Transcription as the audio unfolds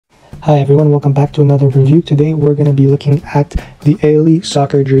Hi everyone, welcome back to another review. Today we're going to be looking at the Italy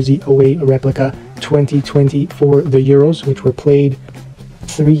soccer jersey away replica 2020 for the Euros, which were played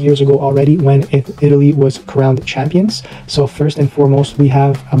 3 years ago already when Italy was crowned champions. So first and foremost, we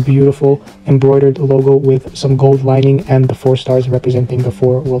have a beautiful embroidered logo with some gold lining and the 4 stars representing the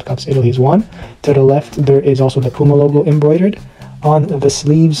 4 World Cups Italy has won. To the left, there is also the Puma logo embroidered. On the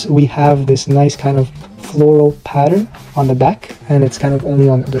sleeves, we have this nice kind of floral pattern on the back, and it's kind of only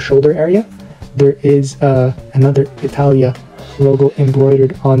on the shoulder area. There is another Italia logo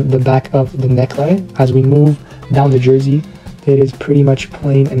embroidered on the back of the neckline. As we move down the jersey, it is pretty much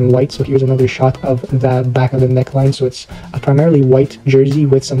plain and white. So here's another shot of the back of the neckline. So it's a primarily white jersey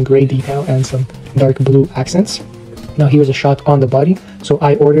with some gray detail and some dark blue accents. Now here's a shot on the body. So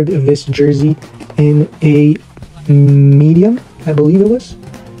I ordered this jersey in a medium, I believe it was,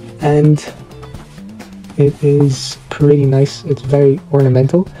 and it is pretty nice. It's very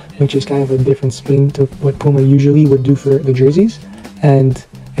ornamental, which is kind of a different spin to what Puma usually would do for the jerseys, and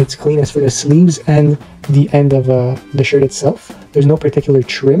it's clean as for the sleeves and the end of the shirt itself. There's no particular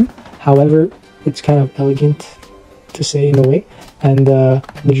trim, however it's kind of elegant to say in a way, and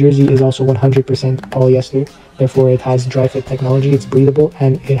the jersey is also 100% polyester, therefore it has dry fit technology, it's breathable,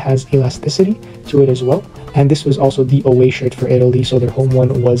 and it has elasticity to it as well. And this was also the away shirt for Italy, so their home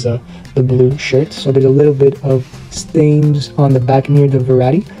one was the blue shirt. So there's a little bit of stains on the back near the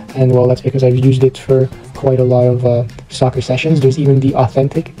Verratti, and well, that's because I've used it for quite a lot of soccer sessions. There's even the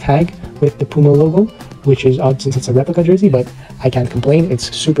authentic tag with the Puma logo, which is odd since it's a replica jersey, but I can't complain.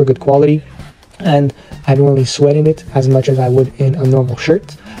 It's super good quality, and I don't really sweat in it as much as I would in a normal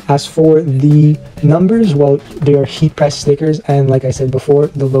shirt. As for the numbers, well, they are heat press stickers, and like I said before,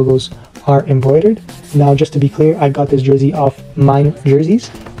 the logos are embroidered. Now, just to be clear, I got this jersey off Minejerseys,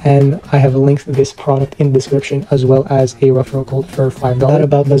 and I have linked this product in the description as well as a referral code for $5. That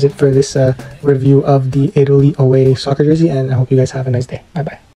about does it for this review of the Italy away soccer jersey, and I hope you guys have a nice day. Bye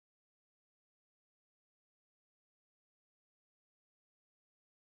bye.